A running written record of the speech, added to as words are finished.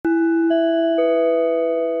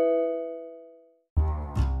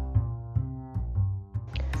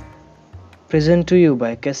Present to you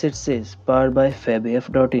by Cassette Says, powered by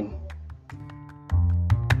FabF.in.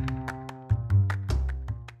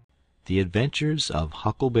 The Adventures of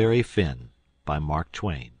Huckleberry Finn by Mark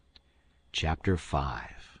Twain. Chapter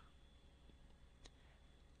 5.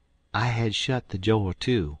 I had shut the door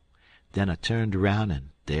to. Then I turned around and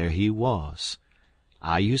there he was.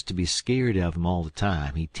 I used to be scared of him all the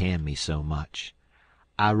time, he tanned me so much.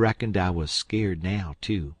 I reckoned I was scared now,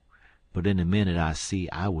 too, but in a minute I see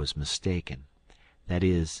I was mistaken. That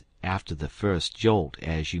is, after the first jolt,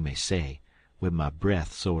 as you may say, when my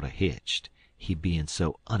breath sort of hitched, he being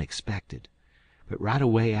so unexpected. But right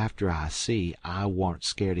away after I see I warn't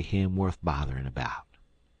scared of him worth bothering about.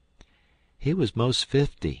 He was 'most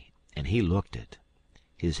 50, and he looked it.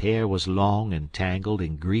 His hair was long and tangled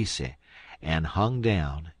and greasy, and hung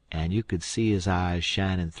down, and you could see his eyes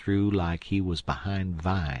shining through like he was behind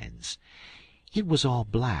vines. It was all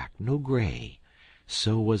black, no gray.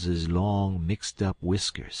 So was his long, mixed-up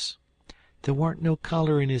whiskers. There warn't no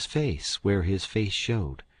color in his face where his face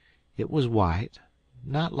showed. It was white,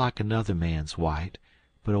 not like another man's white,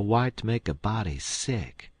 but a white to make a body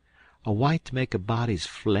sick, a white to make a body's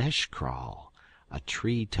flesh crawl, a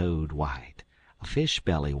tree-toad white, a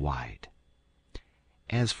fish-belly white.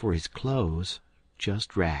 As for his clothes,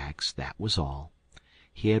 just rags, that was all.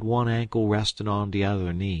 He had one ankle resting on the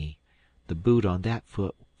other knee. The boot on that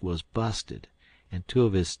foot was busted, and two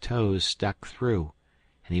of his toes stuck through,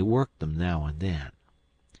 and he worked them now and then.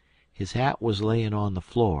 His hat was laying on the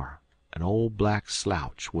floor, an old black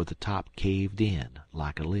slouch with the top caved in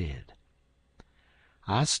like a lid.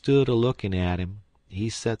 I stood a-looking at him. He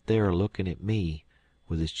set there a-looking at me,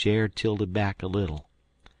 with his chair tilted back a little.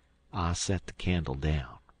 I set the candle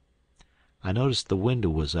down. I noticed the window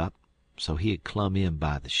was up, so he had clumb in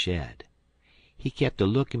by the shed. He kept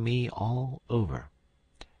a-looking me all over.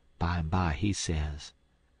 By and by he says,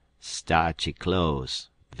 "Starchy clothes,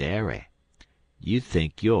 very. You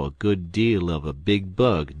think you're a good deal of a big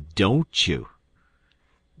bug, don't you?"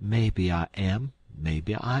 "Maybe I am,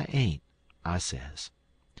 maybe I ain't," I says.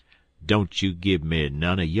 "Don't you give me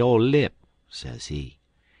none of your lip," says he.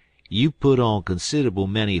 "You put on considerable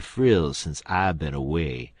many frills since I been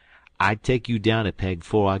away. I'd take you down a peg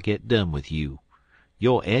 'fore I get done with you.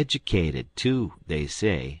 You're educated, too, they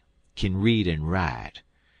say. Can read and write.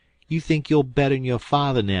 You think you're better'n your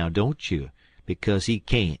father now, don't you, because he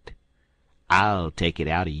can't? I'll take it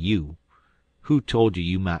out of you. Who told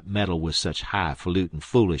you might meddle with such highfalutin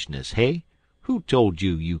foolishness, hey? Who told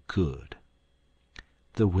you could?"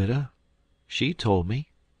 "The widow. She told me."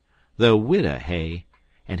 "The widow, hey?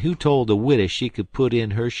 And who told the widow she could put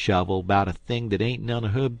in her shovel about a thing that ain't none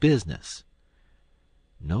of her business?"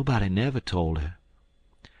 "Nobody never told her."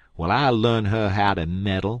 "Well, I'll learn her how to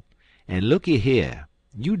meddle. And looky here,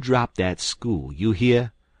 you drop that school, you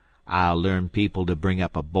hear? I'll learn people to bring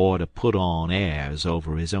up a boy to put on airs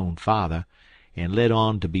over his own father, and let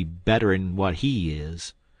on to be better'n what he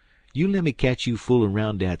is. You lemme catch you foolin'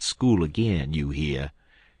 round dat school again, you hear?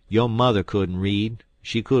 Your mother couldn't read,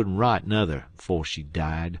 she couldn't write nuther, 'fore she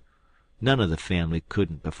died. None of the family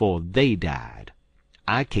couldn't before they died.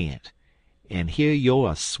 I can't, and here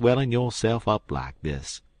you're a-swellin' yourself up like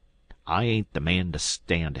this. I ain't the man to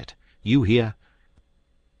stand it. You hear?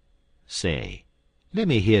 Say,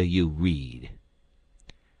 lemme hear you read."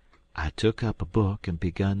 I took up a book and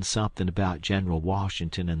begun something about General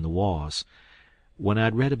Washington and the wars. When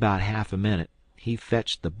I'd read about half a minute, he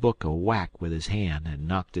fetched the book a whack with his hand and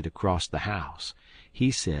knocked it across the house. He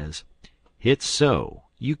says, "Hit's so.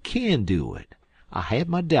 You can do it. I had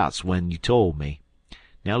my doubts when you told me.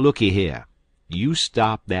 Now looky here. You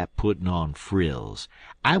stop that puttin' on frills.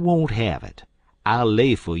 I won't have it. I'll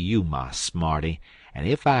lay for you, my smarty, and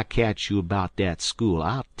if I catch you about that school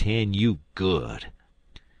I'll tan you good.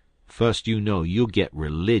 First you know you'll get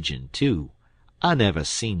religion, too. I never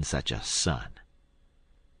seen such a son."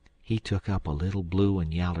 He took up a little blue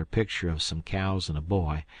and yaller picture of some cows and a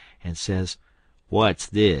boy, and says, "What's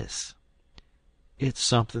this?" "It's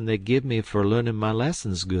something they give me for learning my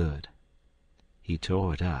lessons good." He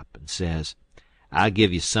tore it up and says, "I'll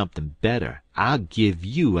give you something better. I'll give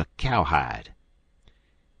you a cowhide."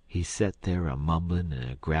 He set there a-mumblin'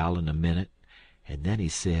 and a-growlin' a minute, and then he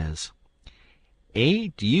says,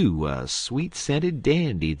 "Ain't you a sweet-scented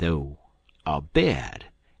dandy, though? A bed,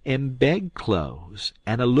 and bedclothes,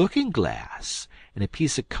 and a looking-glass, and a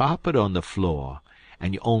piece of carpet on the floor,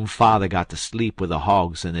 and your own father got to sleep with the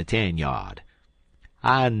hogs in the tan-yard.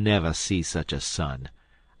 I never see such a son.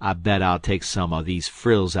 I bet I'll take some o' these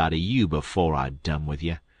frills out of you before I done with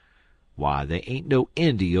you. Why, they ain't no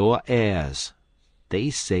end to your airs. They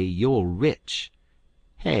say you're rich.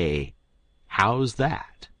 Hey, how's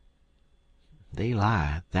that?" They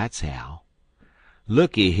lie, that's how.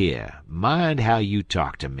 Looky here, mind how you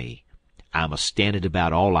talk to me. I'm a standin'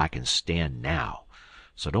 about all I can stand now,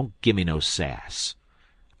 so don't gimme no sass.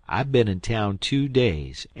 I've been in town 2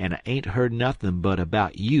 days, and I ain't heard nothin' but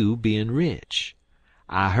about you bein' rich.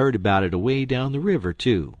 I heard about it away down the river,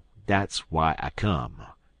 too. That's why I come.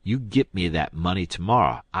 You git me that money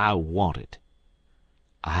tomorrow. I want it."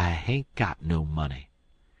 "I hain't got no money."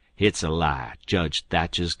 "It's a lie. Judge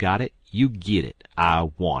Thatcher's got it. You git it. I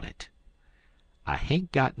want it." "I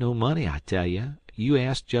hain't got no money, I tell you. You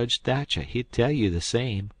ask Judge Thatcher. He'd tell you the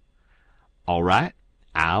same." "All right.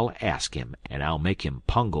 I'll ask him, and I'll make him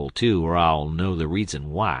pungle, too, or I'll know the reason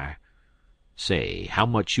why. Say, how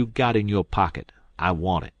much you got in your pocket? I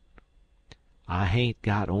want it." "I hain't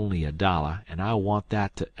got only $1, and I want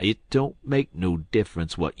that to—" "It don't make no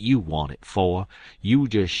difference what you want it for. You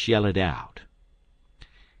just shell it out."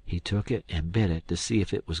 He took it and bit it to see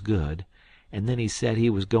if it was good, and then he said he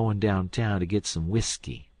was goin' downtown to get some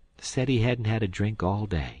whiskey. Said he hadn't had a drink all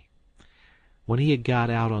day. When he had got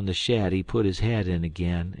out on the shed he put his head in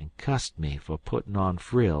again and cussed me for putting on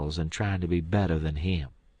frills and trying to be better than him.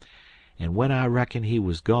 And when I reckoned he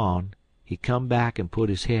was gone, he come back and put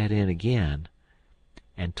his head in again,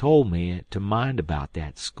 and told me to mind about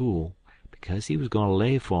that school, because he was going to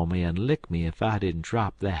lay for me and lick me if I didn't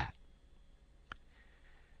drop that.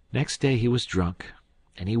 Next day he was drunk,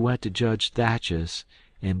 and he went to Judge Thatcher's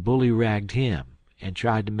and bully-ragged him and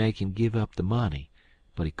tried to make him give up the money,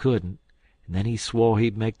 but he couldn't, and then he swore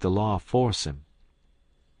he'd make the law force him.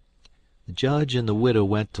 The judge and the widow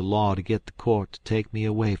went to law to get the court to take me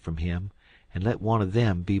away from him and let one of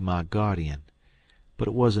them be my guardian. But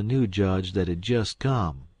it was a new judge that had just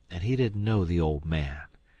come, and he didn't know the old man.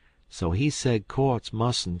 So he said courts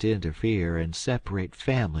mustn't interfere and separate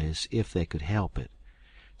families if they could help it.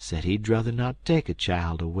 Said he'd druther not take a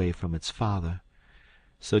child away from its father.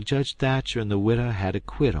 So Judge Thatcher and the widow had to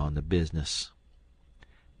quit on the business.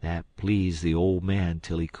 That pleased the old man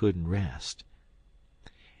till he couldn't rest.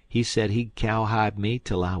 He said he'd cowhide me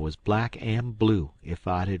till I was black and blue if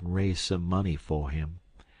I didn't raise some money for him.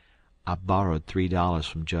 I borrowed $3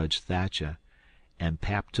 from Judge Thatcher, and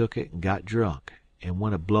Pap took it and got drunk, and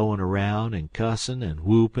went a-blowin' around and cussin' and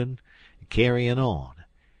whoopin' and carryin' on,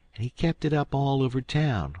 and he kept it up all over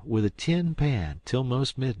town with a tin pan till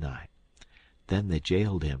most midnight. Then they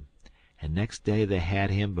jailed him, and next day they had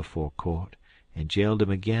him before court, and jailed him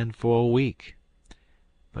again for a week.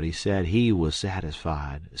 But he said he was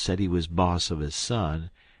satisfied, said he was boss of his son,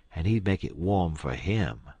 and he'd make it warm for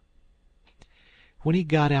him. When he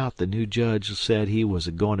got out, the new judge said he was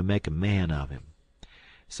a-goin' to make a man of him.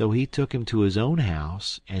 So he took him to his own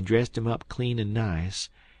house and dressed him up clean and nice,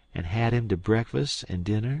 and had him to breakfast and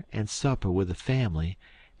dinner and supper with the family,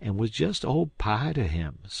 and was just old pie to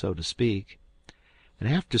him, so to speak. And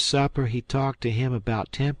after supper he talked to him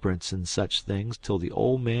about temperance and such things till the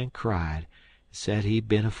old man cried, and said he'd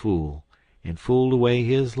been a fool, and fooled away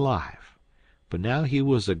his life, but now he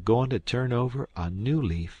was a-goin' to turn over a new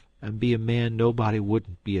leaf and be a man nobody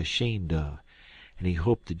wouldn't be ashamed of, and he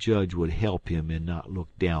hoped the judge would help him and not look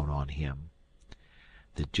down on him.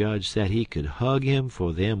 The judge said he could hug him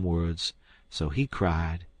for them words, so he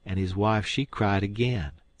cried, and his wife she cried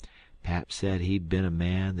again. Pap said he'd been a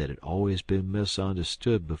man that had always been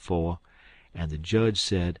misunderstood before, and the judge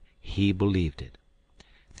said he believed it.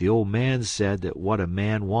 The old man said that what a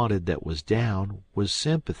man wanted that was down was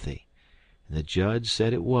sympathy, and the judge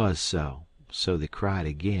said it was so they cried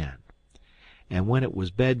again. And when it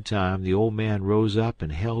was bedtime the old man rose up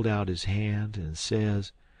and held out his hand and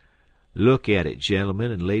says, "Look at it,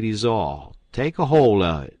 gentlemen and ladies all. Take a hold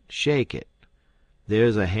of it. Shake it.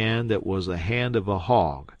 There's a hand that was the hand of a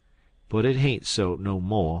hog, but it hain't so no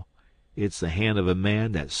more. It's the hand of a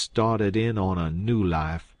man that started in on a new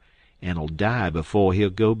life, and'll die before he'll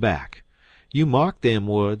go back. You mark them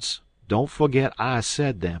words. Don't forget I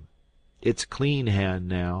said them. It's a clean hand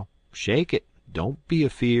now. Shake it. Don't be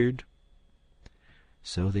afeard."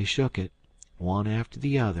 So they shook it, one after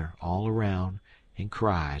the other, all around, and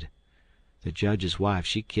cried. The judge's wife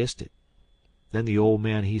she kissed it. Then the old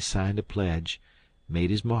man he signed a pledge, made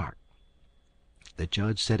his mark. The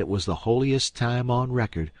judge said it was the holiest time on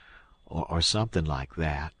record, or something like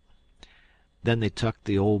that. Then they tucked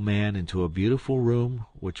the old man into a beautiful room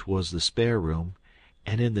which was the spare room,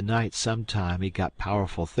 and in the night sometime he got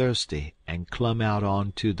powerful thirsty and clumb out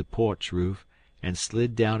on to the porch roof and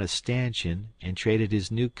slid down a stanchion and traded his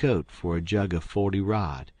new coat for a jug of 40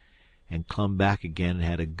 rod, and clumb back again and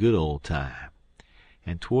had a good old time.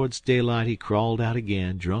 And towards daylight he crawled out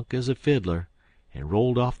again, drunk as a fiddler, and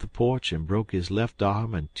rolled off the porch and broke his left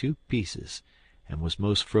arm in 2 pieces, and was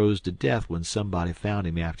most froze to death when somebody found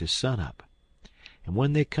him after sunup. And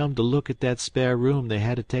when they come to look at that spare room they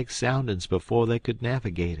had to take soundin's before they could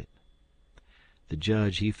navigate it. The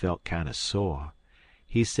judge he felt kinder sore.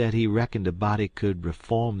 He said he reckoned a body could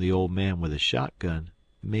reform the old man with a shotgun,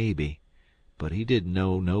 maybe, but he didn't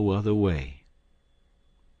know no other way.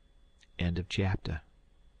 End of chapter.